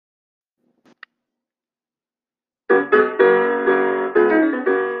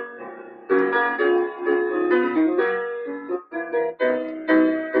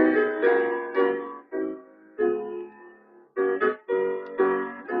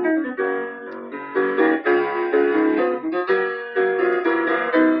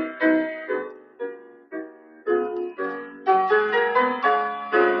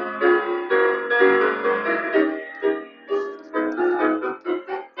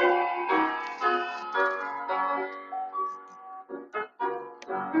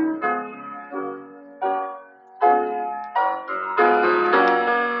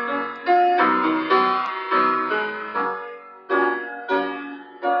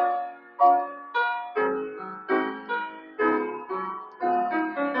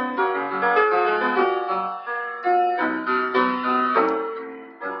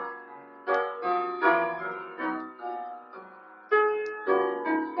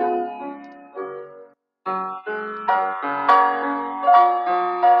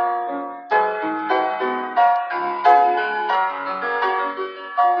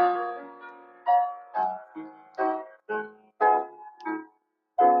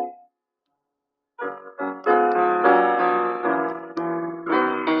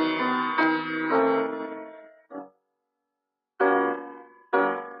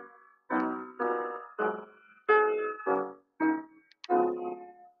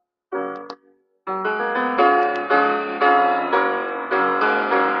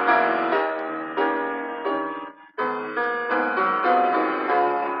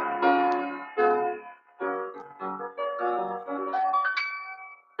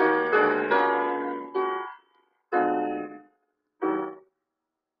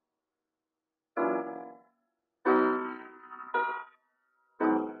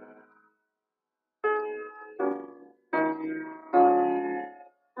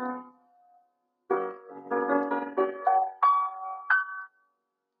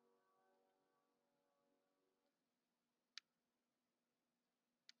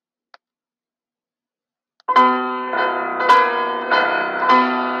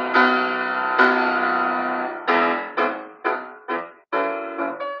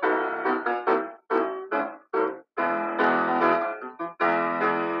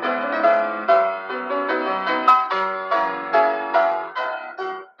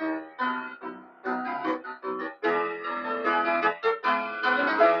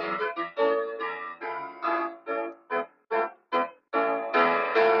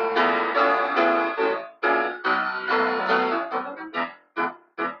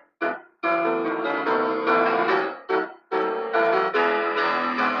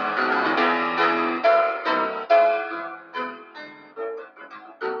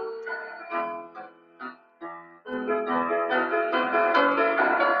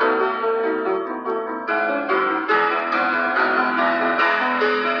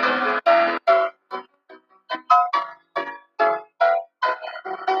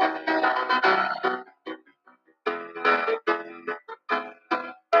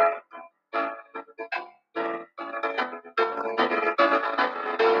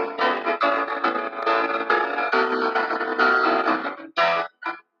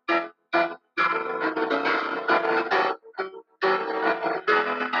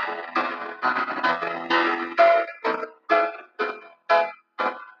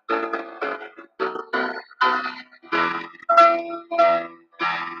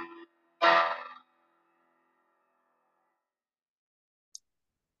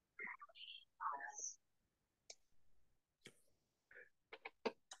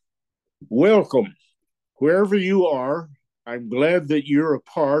Welcome, wherever you are. I'm glad that you're a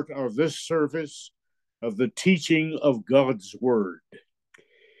part of this service of the teaching of God's Word.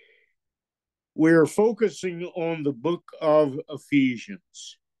 We're focusing on the book of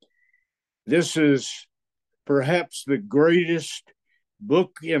Ephesians. This is perhaps the greatest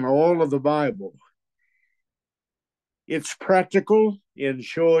book in all of the Bible. It's practical in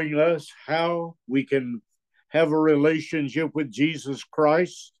showing us how we can have a relationship with Jesus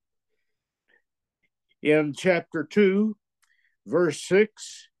Christ. In chapter 2, verse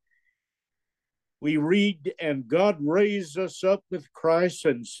 6, we read, "And God raised us up with Christ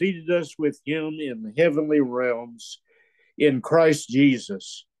and seated us with him in the heavenly realms in Christ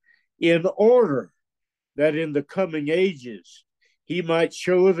Jesus, in order that in the coming ages he might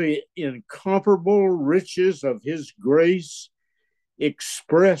show the incomparable riches of his grace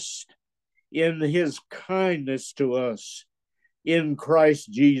expressed in his kindness to us in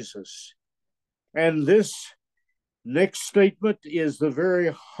Christ Jesus." And this next statement is the very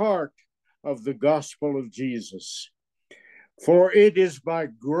heart of the gospel of Jesus. "For it is by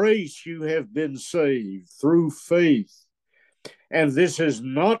grace you have been saved through faith, and this is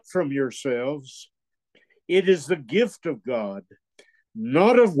not from yourselves. It is the gift of God,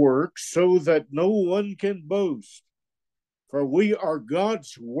 not of works, so that no one can boast. For we are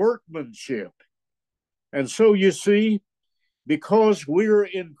God's workmanship." And so you see, because we're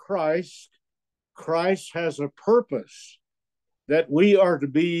in Christ, Christ has a purpose that we are to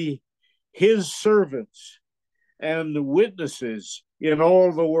be his servants and witnesses in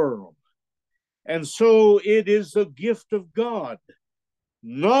all the world. And so it is the gift of God,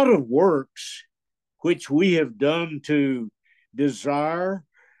 not of works, which we have done to desire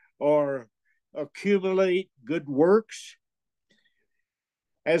or accumulate good works.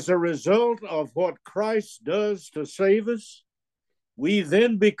 As a result of what Christ does to save us, we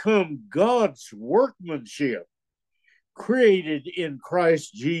then become God's workmanship, created in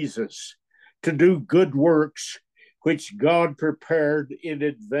Christ Jesus to do good works which God prepared in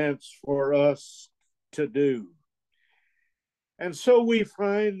advance for us to do. And so we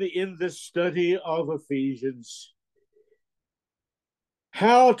find in this study of Ephesians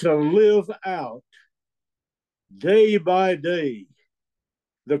how to live out day by day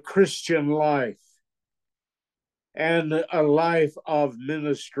the Christian life and a life of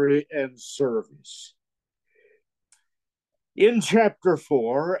ministry and service. In chapter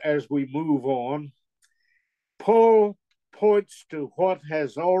 4, as we move on, Paul points to what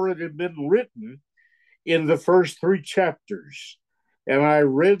has already been written in the first 3 chapters. And I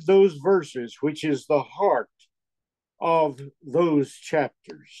read those verses, which is the heart of those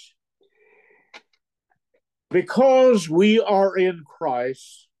chapters. Because we are in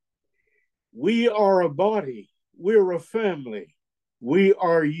Christ, we are a body. We're a family. We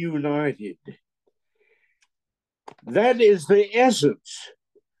are united. That is the essence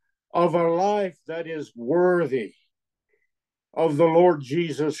of a life that is worthy of the Lord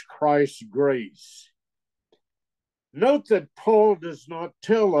Jesus Christ's grace. Note that Paul does not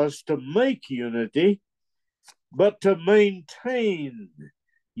tell us to make unity, but to maintain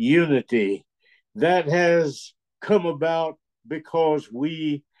unity that has come about because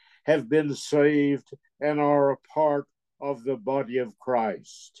we have been saved and are a part of the body of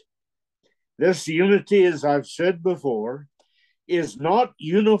Christ. This unity, as I've said before, is not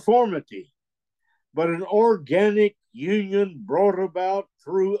uniformity, but an organic union brought about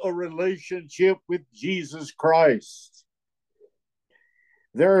through a relationship with Jesus Christ.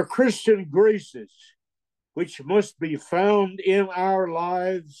 There are Christian graces which must be found in our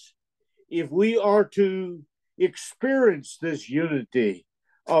lives if we are to experience this unity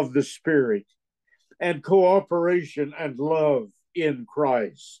of the Spirit and cooperation and love in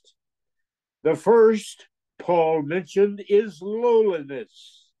Christ. The first Paul mentioned is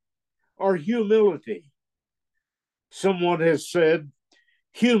lowliness or humility. Someone has said,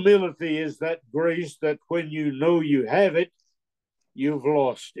 humility is that grace that when you know you have it, you've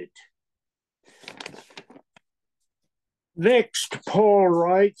lost it. Next, Paul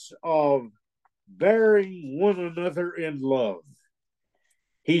writes of bearing one another in love.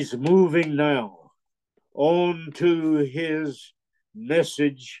 He's moving now on to his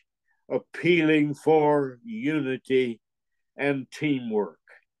message appealing for unity and teamwork.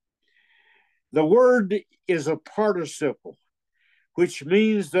 The word is a participle, which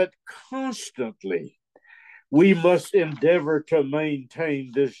means that constantly we must endeavor to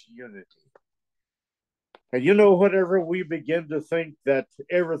maintain this unity. And you know, whenever we begin to think that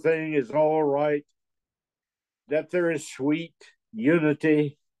everything is all right, that there is sweet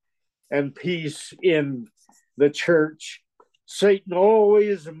unity and peace in the church, Satan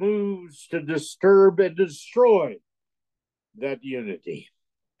always moves to disturb and destroy that unity.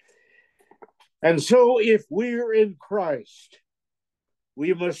 And so, if we're in Christ,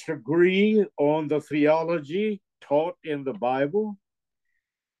 we must agree on the theology taught in the Bible.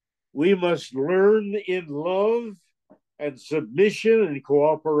 We must learn in love and submission and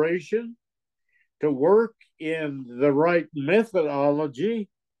cooperation to work in the right methodology.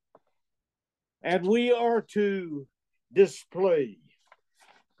 And we are to display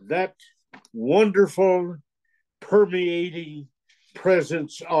that wonderful, permeating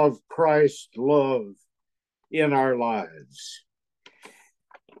presence of Christ's love in our lives.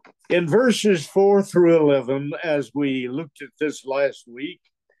 In verses 4 through 11, as we looked at this last week,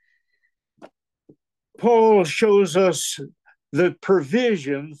 Paul shows us the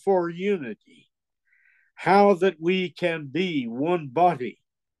provision for unity, how that we can be one body,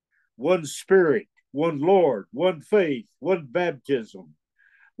 one Spirit, one Lord, one faith, one baptism,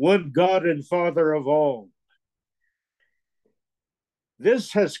 one God and Father of all.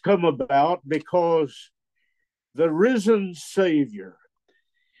 This has come about because the risen Savior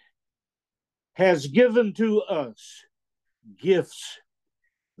has given to us gifts,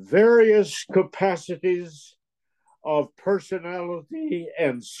 various capacities of personality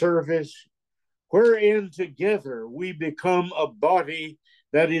and service, wherein together we become a body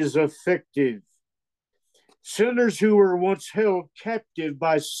that is effective. Sinners who were once held captive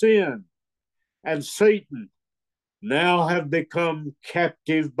by sin and Satan now have become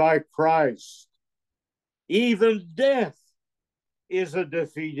captive by Christ. Even death is a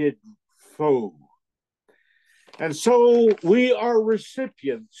defeated foe. And so we are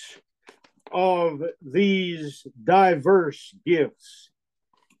recipients of these diverse gifts.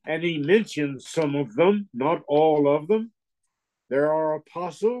 And he mentions some of them, not all of them. There are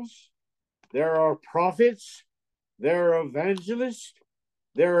apostles, there are prophets, there are evangelists,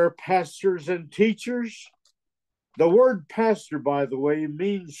 there are pastors and teachers. The word pastor, by the way,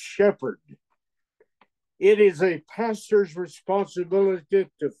 means shepherd. It is a pastor's responsibility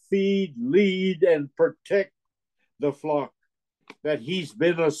to feed, lead, and protect the flock that he's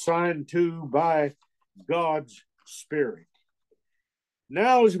been assigned to by God's Spirit.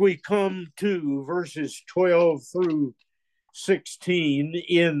 Now, as we come to verses 12 through 16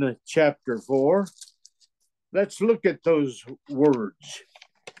 in chapter 4, let's look at those words.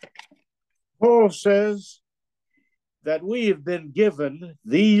 Paul says that we have been given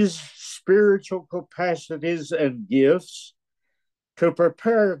these spiritual capacities and gifts to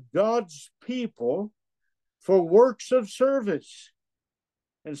prepare God's people for works of service.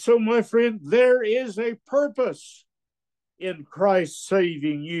 And so, my friend, there is a purpose in Christ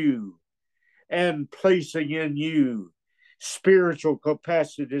saving you and placing in you spiritual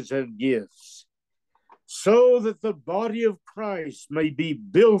capacities and gifts, so that the body of Christ may be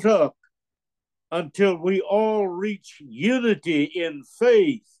built up until we all reach unity in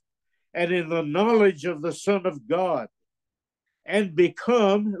faith and in the knowledge of the Son of God, and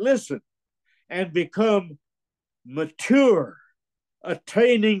become, listen, and become mature,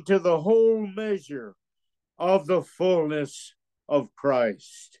 attaining to the whole measure of the fullness of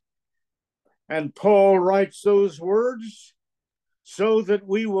Christ. And Paul writes those words so that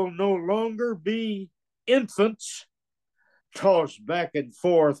we will no longer be infants tossed back and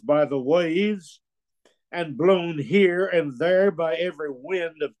forth by the waves and blown here and there by every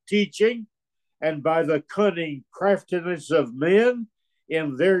wind of teaching and by the cunning craftiness of men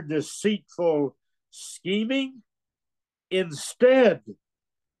in their deceitful scheming. Instead,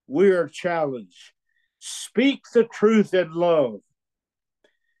 we are challenged. Speak the truth in love,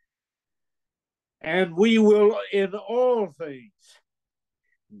 and we will in all things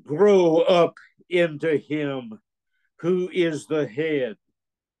grow up into him who is the head,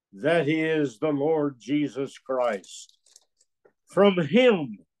 that is the Lord Jesus Christ. From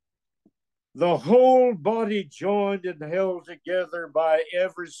him, the whole body, joined and held together by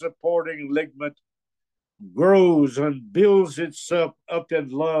every supporting ligament, grows and builds itself up in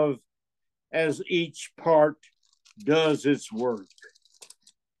love as each part does its work.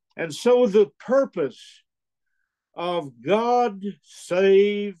 And so the purpose of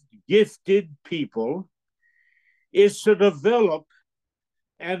God-saved, gifted people is to develop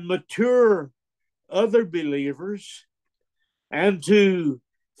and mature other believers and to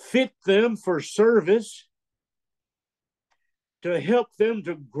fit them for service, to help them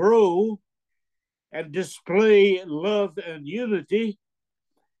to grow and display love and unity,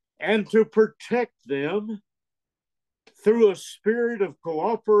 and to protect them through a spirit of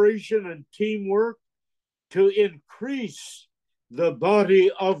cooperation and teamwork to increase the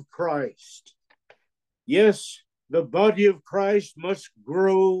body of Christ. Yes, The body of Christ must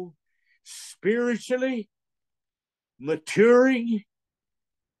grow spiritually, maturing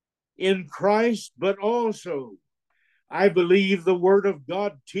in Christ, but also I believe the Word of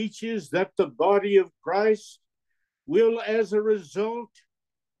God teaches that the body of Christ will, as a result,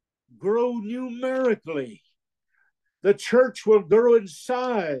 grow numerically. The church will grow in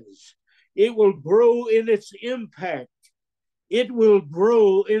size. It will grow in its impact. It will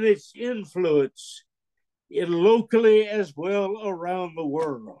grow in its influence, locally as well around the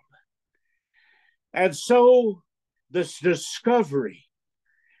world. And so this discovery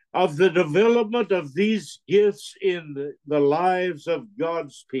of the development of these gifts in the lives of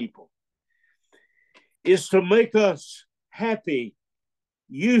God's people is to make us happy,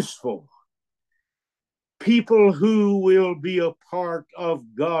 useful people who will be a part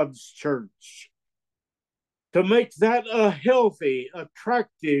of God's church, to make that a healthy,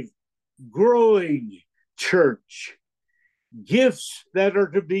 attractive, growing church, gifts that are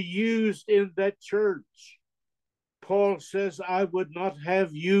to be used in that church. Paul says, I would not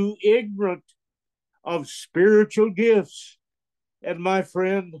have you ignorant of spiritual gifts. And my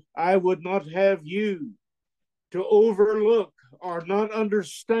friend, I would not have you to overlook or not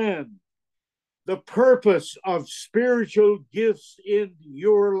understand the purpose of spiritual gifts in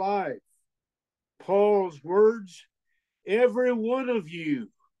your life. Paul's words, every one of you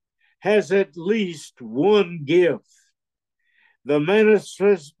has at least one gift. The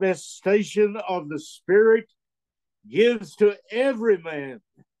manifestation of the Spirit gives to every man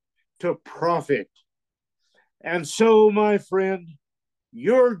to profit. And so, my friend,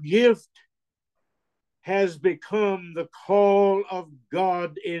 your gift has become the call of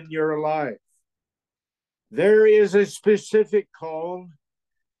God in your life. There is a specific call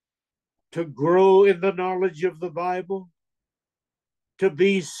to grow in the knowledge of the Bible, to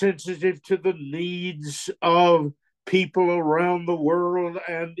be sensitive to the needs of people around the world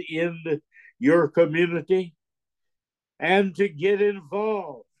and in your community, and to get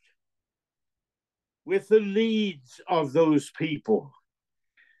involved with the needs of those people.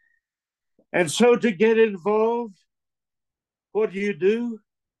 And so to get involved, what do?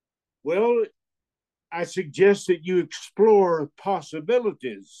 Well, I suggest that you explore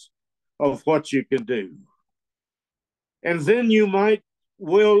possibilities of what you can do. And then you might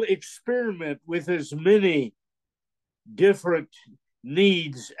well experiment with as many different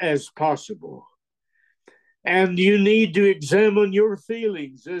needs as possible. And you need to examine your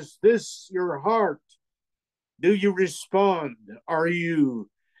feelings. Is this your heart? Do you respond? Are you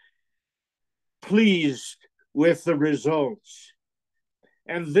pleased with the results?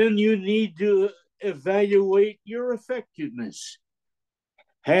 And then you need to evaluate your effectiveness.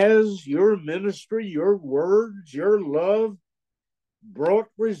 Has your ministry, your words, your love brought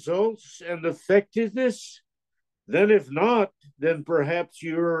results and effectiveness? Then if not, then perhaps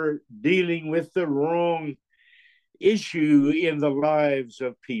you're dealing with the wrong issue in the lives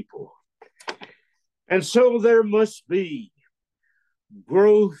of people. And so there must be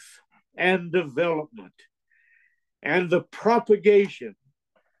growth and development and the propagation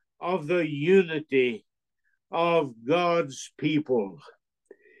of the unity of God's people.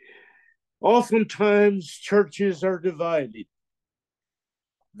 Oftentimes, churches are divided.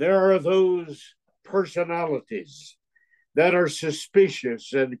 There are those personalities that are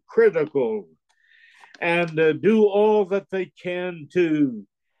suspicious and critical and do all that they can to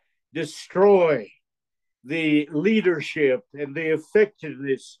destroy the leadership and the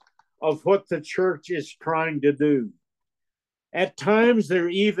effectiveness of what the church is trying to do. At times, there are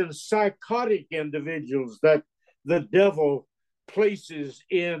even psychotic individuals that the devil places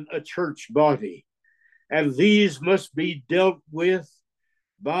in a church body. And these must be dealt with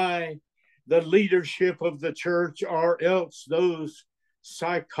by the leadership of the church, or else those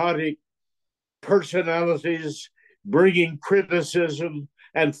psychotic personalities bringing criticism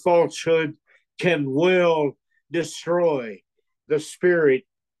and falsehood can well destroy the spirit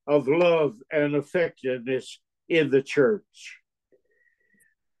of love and effectiveness in the church.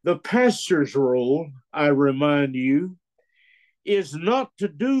 The pastor's role, I remind you, is not to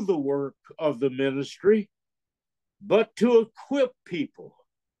do the work of the ministry, but to equip people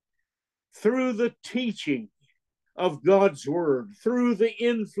through the teaching of God's word, through the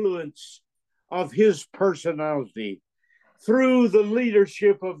influence of his personality, through the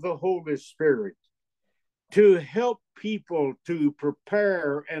leadership of the Holy Spirit, to help people to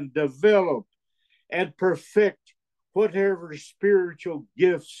prepare and develop and perfect whatever spiritual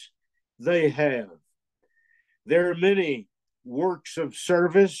gifts they have. There are many works of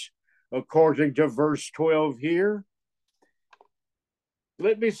service, according to verse 12 here.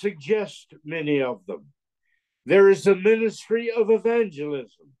 Let me suggest many of them. There is a ministry of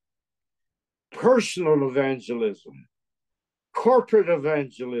evangelism, personal evangelism, corporate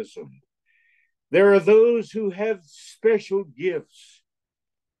evangelism. There are those who have special gifts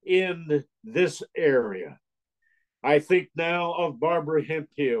in this area. I think now of Barbara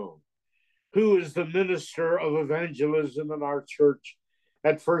Hemphill, who is the minister of evangelism in our church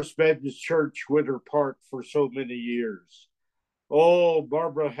at First Baptist Church, Winter Park, for so many years. Oh,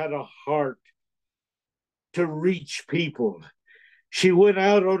 Barbara had a heart to reach people. She went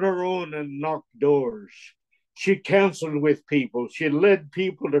out on her own and knocked doors. She counseled with people. She led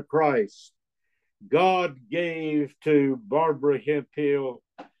people to Christ. God gave to Barbara Hemphill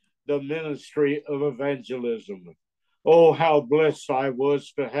the ministry of evangelism. Oh, how blessed I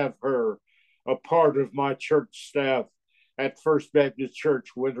was to have her a part of my church staff at First Baptist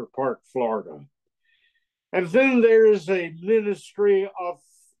Church, Winter Park, Florida. And then there is a ministry of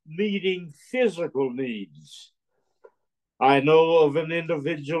meeting physical needs. I know of an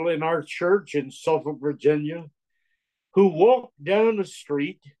individual in our church in Suffolk, Virginia, who walked down the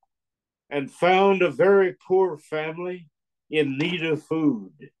street and found a very poor family in need of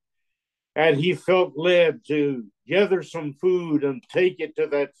food. And he felt led to gather some food and take it to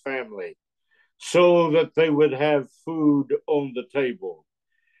that family so that they would have food on the table.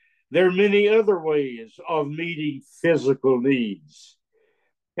 There are many other ways of meeting physical needs.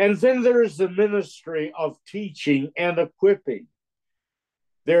 And then there's the ministry of teaching and equipping.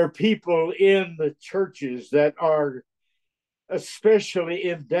 There are people in the churches that are especially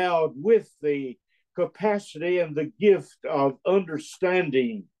endowed with the capacity and the gift of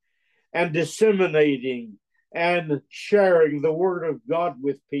understanding and disseminating and sharing the word of God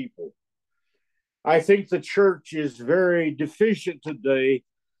with people. I think the church is very deficient today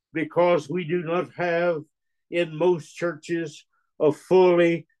because we do not have in most churches a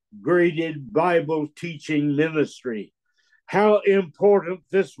fully graded Bible teaching ministry. How important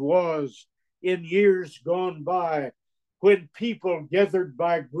this was in years gone by when people gathered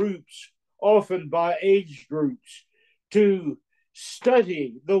by groups, often by age groups, to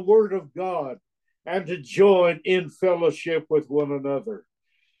study the Word of God and to join in fellowship with one another.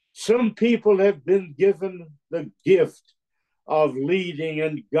 Some people have been given the gift of leading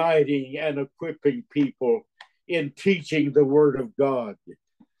and guiding and equipping people in teaching the Word of God.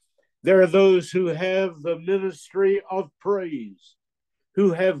 There are those who have the ministry of praise,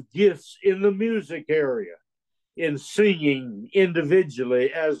 who have gifts in the music area, in singing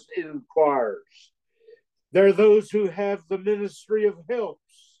individually as in choirs. There are those who have the ministry of helps.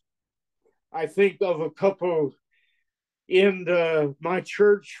 I think of a couple in my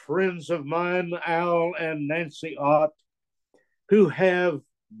church, friends of mine, Al and Nancy Ott, who have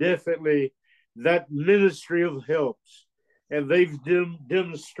definitely that ministry of helps. And they've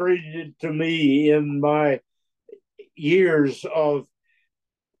demonstrated to me in my years of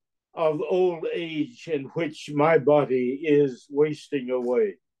old age in which my body is wasting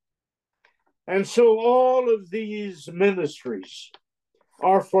away. And so all of these ministries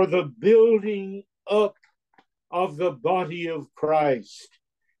are for the building up of the body of Christ,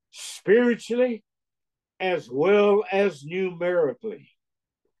 spiritually as well as numerically.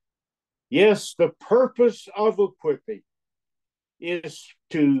 Yes, the purpose of equipping is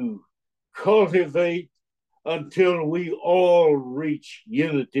to cultivate until we all reach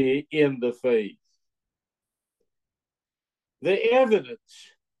unity in the faith. The evidence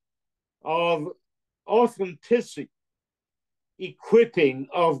of authentic equipping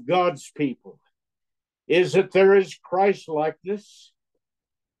of God's people is that there is Christ likeness,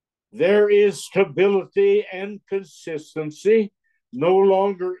 there is stability and consistency, no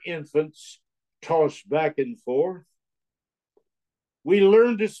longer infants tossed back and forth. We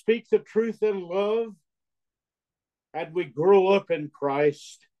learn to speak the truth in love, and we grow up in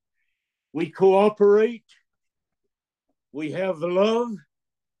Christ. We cooperate, we have love,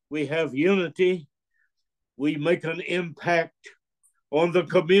 we have unity, we make an impact on the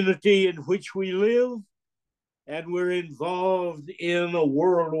community in which we live, and we're involved in a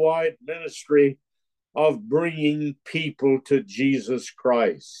worldwide ministry of bringing people to Jesus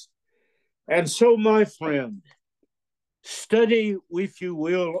Christ. And so, my friend, study, if you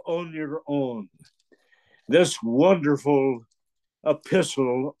will, on your own this wonderful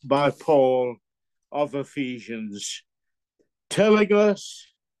epistle by Paul of Ephesians, telling us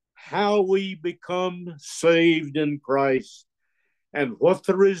how we become saved in Christ and what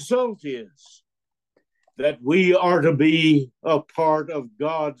the result is, that we are to be a part of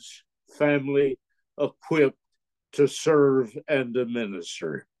God's family, equipped to serve and to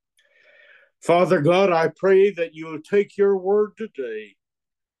minister. Father God, I pray that you will take your word today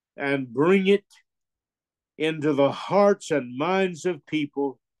and bring it into the hearts and minds of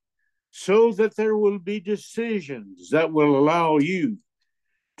people so that there will be decisions that will allow you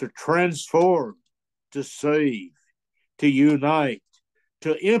to transform, to save, to unite,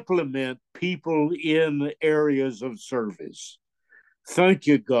 to implement people in areas of service. Thank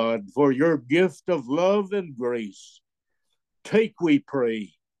you, God, for your gift of love and grace. Take, we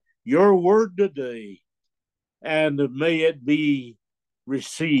pray, your word today, and may it be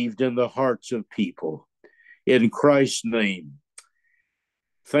received in the hearts of people. In Christ's name.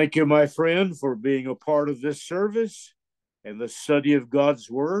 Thank you, my friend, for being a part of this service and the study of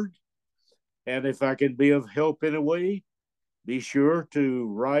God's word. And if I can be of help in a way, be sure to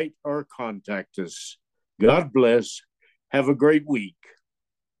write or contact us. God bless. Have a great week.